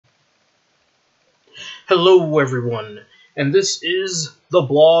Hello, everyone, and this is the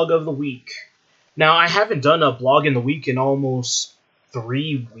blog of the week. Now, I haven't done a blog in the week in almost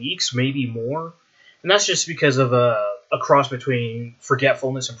 3 weeks, maybe more, and that's just because of a cross between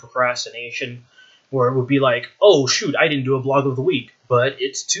forgetfulness and procrastination, where it would be like, oh, shoot, I didn't do a blog of the week, but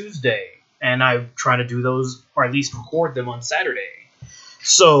it's Tuesday, and I'm trying to do those, or at least record them on Saturday.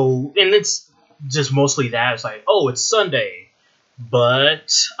 So, and it's just mostly that. It's like, oh, it's Sunday,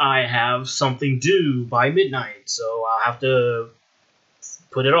 but I have something due by midnight, so I'll have to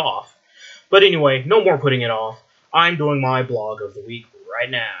put it off. But anyway, no more putting it off. I'm doing my blog of the week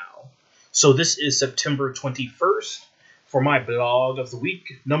right now. So this is September 21st for my blog of the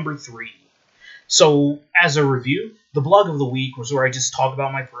week, number 3. So, as a review, the blog of the week was where I just talk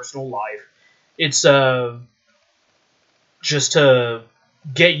about my personal life. It's just to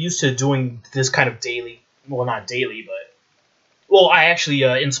get used to doing this kind of daily, well, not daily, but well, I actually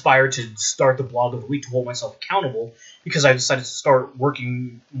inspired to start the blog of the week to hold myself accountable because I decided to start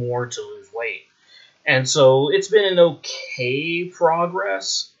working more to lose weight. And so it's been an okay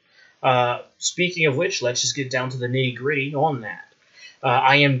progress. Speaking of which, let's just get down to the nitty gritty on that.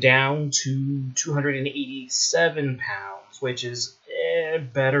 I am down to 287 pounds, which is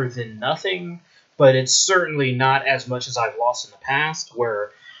better than nothing, but it's certainly not as much as I've lost in the past,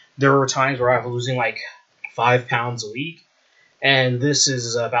 where there were times where I was losing like 5 pounds a week. And this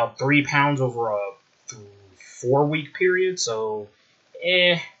is about 3 pounds over a 4-week period, so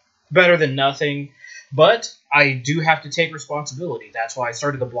better than nothing. But I do have to take responsibility. That's why I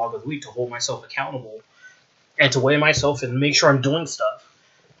started the blog of the week, to hold myself accountable and to weigh myself and make sure I'm doing stuff.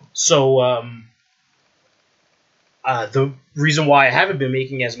 So the reason why I haven't been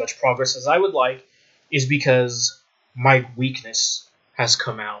making as much progress as I would like is because my weakness has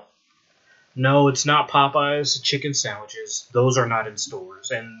come out. No, it's not Popeye's chicken sandwiches. Those are not in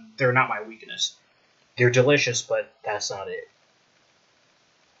stores, and they're not my weakness. They're delicious, but that's not it.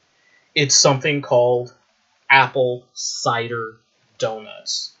 It's something called apple cider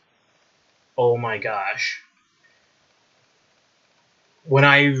donuts. Oh my gosh. When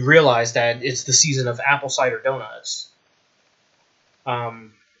I realized that it's the season of apple cider donuts,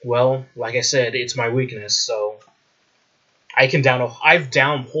 well, like I said, it's my weakness, so I've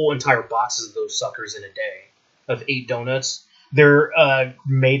downed whole entire boxes of those suckers in a day, of 8 donuts. They're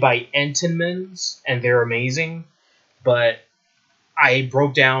made by Entenmann's, and they're amazing, but I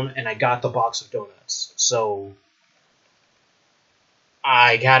broke down and I got the box of donuts. So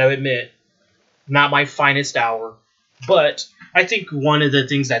I gotta admit, not my finest hour, but I think one of the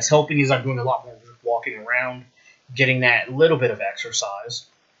things that's helping is I'm doing a lot more walking around, getting that little bit of exercise,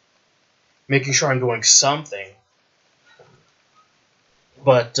 making sure I'm doing something.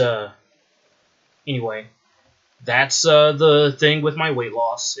 But anyway, that's the thing with my weight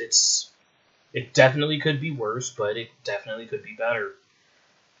loss. It definitely could be worse, but it definitely could be better.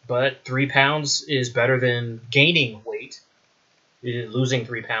 But 3 pounds is better than gaining weight, losing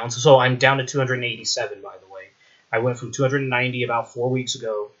 3 pounds. So I'm down to 287, by the way. I went from 290 about 4 weeks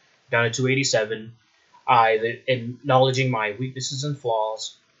ago down to 287. I acknowledging my weaknesses and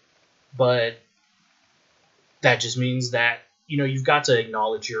flaws, but that just means that you've got to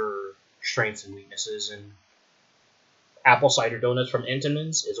acknowledge your strengths and weaknesses, and apple cider donuts from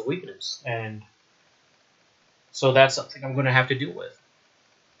Entenmann's is a weakness, and so that's something I'm going to have to deal with.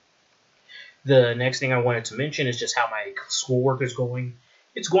 The next thing I wanted to mention is just how my schoolwork is going.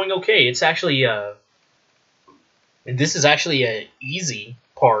 It's going okay. It's actually, this is actually an easy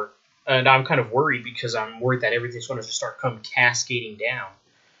part, and I'm kind of worried because I'm worried that everything's going to just start come cascading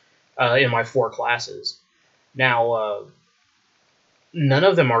down in my 4 classes. Now, none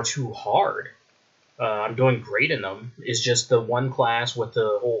of them are too hard. I'm doing great in them. It's just the one class with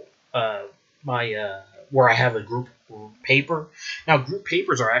the whole where I have a group paper. Now, group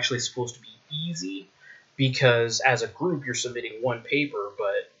papers are actually supposed to be easy because as a group you're submitting one paper,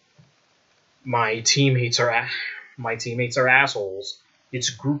 but my teammates are assholes. It's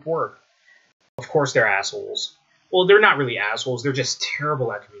group work. Of course they're assholes. Well, they're not really assholes. They're just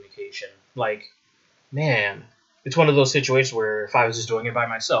terrible at communication. Like, man, it's one of those situations where if I was just doing it by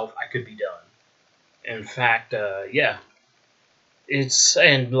myself, I could be done. In fact, yeah.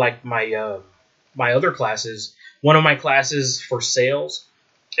 And like my other classes, one of my classes for sales,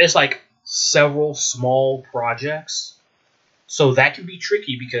 it's like several small projects. So that can be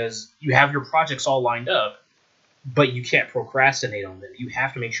tricky because you have your projects all lined up, but you can't procrastinate on them. You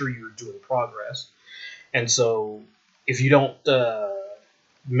have to make sure you're doing progress. And so if you don't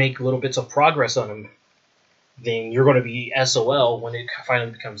make little bits of progress on them, then you're going to be SOL when it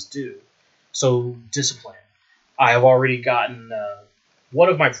finally becomes due. So discipline. I have already gotten one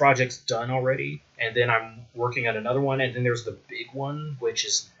of my projects done already, and then I'm working on another one, and then there's the big one, which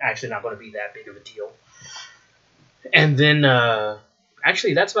is actually not going to be that big of a deal. And then,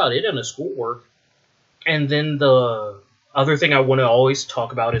 actually, that's about it on the schoolwork. And then the other thing I want to always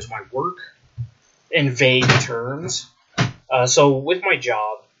talk about is my work in vague terms. So with my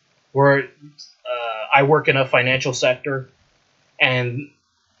job, where I work in a financial sector, and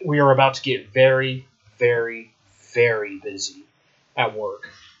we are about to get very, very, very busy at work.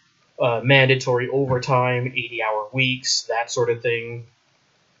 Mandatory overtime, 80-hour weeks, that sort of thing.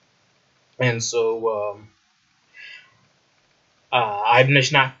 And so I'm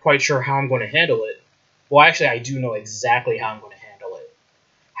just not quite sure how I'm going to handle it. Well, actually, I do know exactly how I'm going to handle it.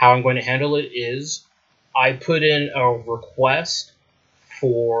 How I'm going to handle it is I put in a request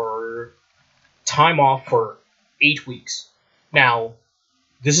for time off for 8 weeks. Now,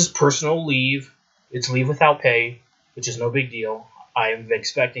 this is personal leave. It's leave without pay, which is no big deal. I am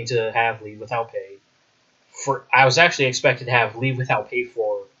expecting to have leave without pay. I was actually expected to have leave without pay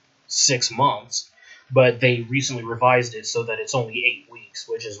for 6 months, but they recently revised it so that it's only 8 weeks,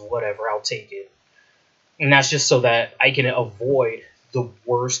 which is whatever, I'll take it. And that's just so that I can avoid the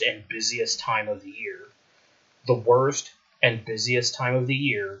worst and busiest time of the year. The worst and busiest time of the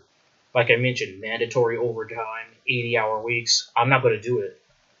year, like I mentioned, mandatory overtime, 80-hour weeks. I'm not going to do it.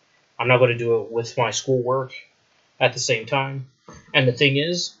 I'm not going to do it with my schoolwork at the same time. And the thing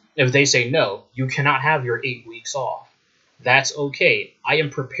is, if they say no, you cannot have your 8 weeks off, that's okay. I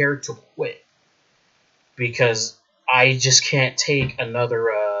am prepared to quit because I just can't take another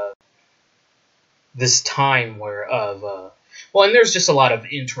this time well, and there's just a lot of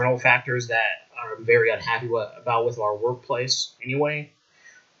internal factors that I'm very unhappy about with our workplace anyway.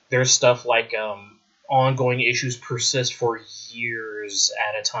 There's stuff like ongoing issues persist for years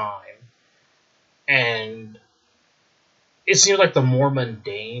at a time, and it seems like the more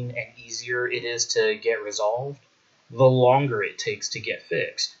mundane and easier it is to get resolved, the longer it takes to get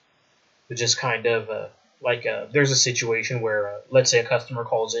fixed. It's just kind of there's a situation where, let's say a customer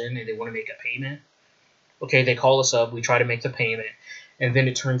calls in and they want to make a payment. Okay, they call us up, we try to make the payment, and then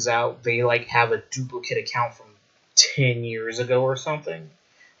it turns out they have a duplicate account from 10 years ago or something.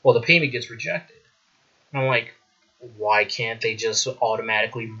 Well, the payment gets rejected. And I'm like, why can't they just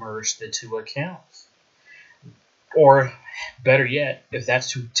automatically merge the two accounts? Or, better yet, if that's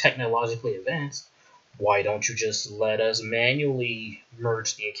too technologically advanced, why don't you just let us manually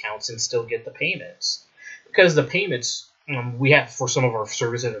merge the accounts and still get the payments? Because the payments we have for some of our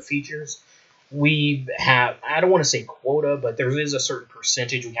services and features, we have, I don't want to say quota, but there is a certain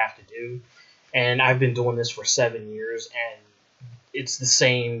percentage we have to do. And I've been doing this for 7 years, and it's the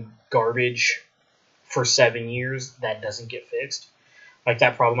same garbage for 7 years that doesn't get fixed. Like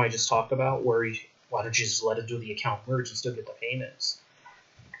that problem I just talked about, where why don't you just let it do the account merge and still get the payments?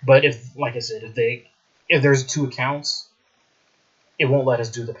 But if, like I said, if there's two accounts, it won't let us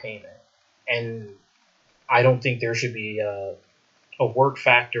do the payment. And I don't think there should be a work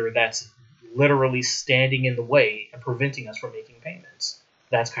factor that's literally standing in the way and preventing us from making payments.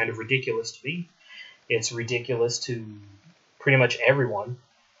 That's kind of ridiculous to me. It's ridiculous to pretty much everyone,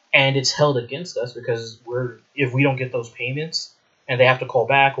 and it's held against us because if we don't get those payments and they have to call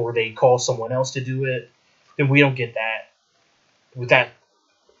back or they call someone else to do it, then we don't get that. With that,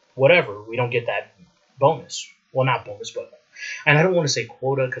 whatever, we don't get that bonus. Well, not bonus, but, and I don't want to say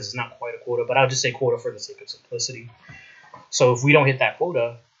quota because it's not quite a quota, but I'll just say quota for the sake of simplicity. So if we don't hit that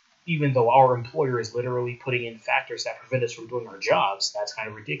quota, even though our employer is literally putting in factors that prevent us from doing our jobs, that's kind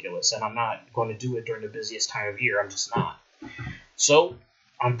of ridiculous, and I'm not going to do it during the busiest time of year. I'm just not. So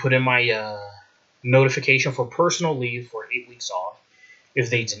I'm putting my notification for personal leave for 8 weeks off. If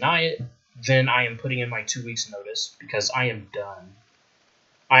they deny it, then I am putting in my 2 weeks notice because I am done.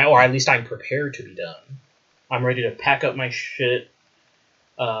 Or at least I'm prepared to be done. I'm ready to pack up my shit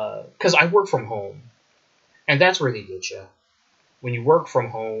because I work from home, and that's where they get you. When you work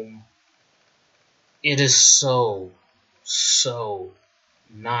from home, it is so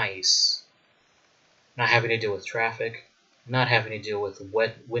nice not having to deal with traffic, not having to deal with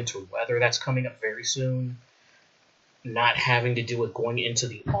wet winter weather that's coming up very soon, not having to deal with going into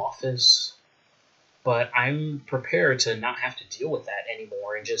the office. But I'm prepared to not have to deal with that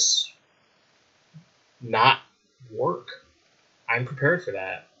anymore and just not work. I'm prepared for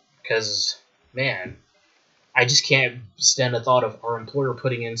that because, man, I just can't stand the thought of our employer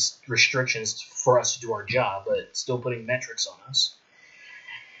putting in restrictions for us to do our job, but still putting metrics on us.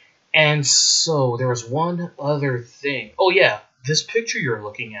 And so there was one other thing. Oh yeah, this picture you're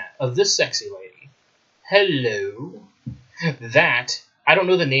looking at of this sexy lady. Hello. That, I don't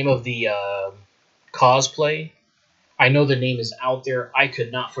know the name of the cosplay. I know the name is out there. I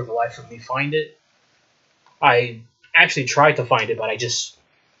could not for the life of me find it. I actually tried to find it, but it just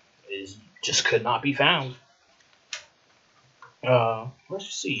could not be found. Let's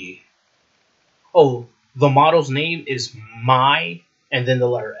see. Oh, the model's name is My, and then the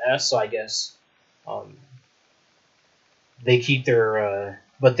letter S. So I guess they keep their,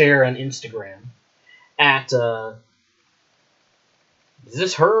 but they're on Instagram at. Is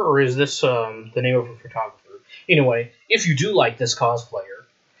this her or is this the name of a photographer? Anyway, if you do like this cosplayer,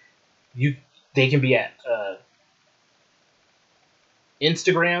 they can be at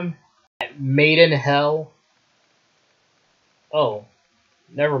Instagram at Made in Hell. Oh,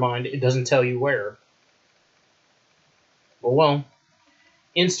 never mind. It doesn't tell you where. But well,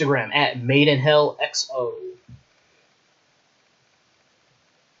 Instagram at Made in Hell XO.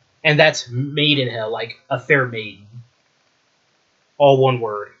 And that's Made in Hell, like a fair maiden. All one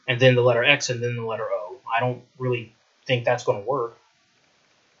word. And then the letter X and then the letter O. I don't really think that's going to work.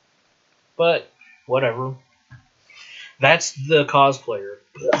 But, whatever. That's the cosplayer.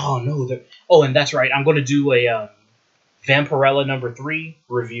 Oh, no. Oh, and that's right. I'm going to do a Vampirella number 3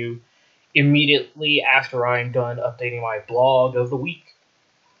 review immediately after I'm done updating my blog of the week.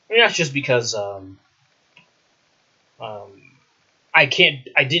 And that's just because I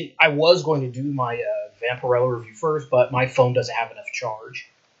was going to do my Vampirella review first, but my phone doesn't have enough charge.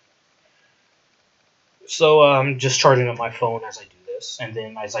 So I'm just charging up my phone as I do this, and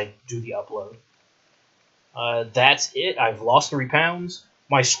then as I do the upload. That's it. I've lost 3 pounds.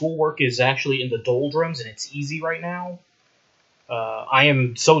 My schoolwork is actually in the doldrums, and it's easy right now. I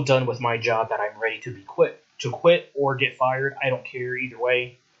am so done with my job that I'm ready to quit or get fired. I don't care either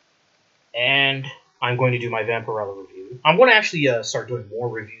way. And I'm going to do my Vampirella review. I'm going to actually start doing more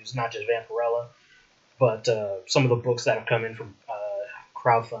reviews, not just Vampirella, but some of the books that have come in from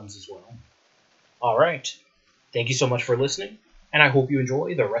crowdfunds as well. Alright. Thank you so much for listening, and I hope you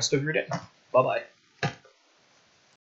enjoy the rest of your day. Bye-bye.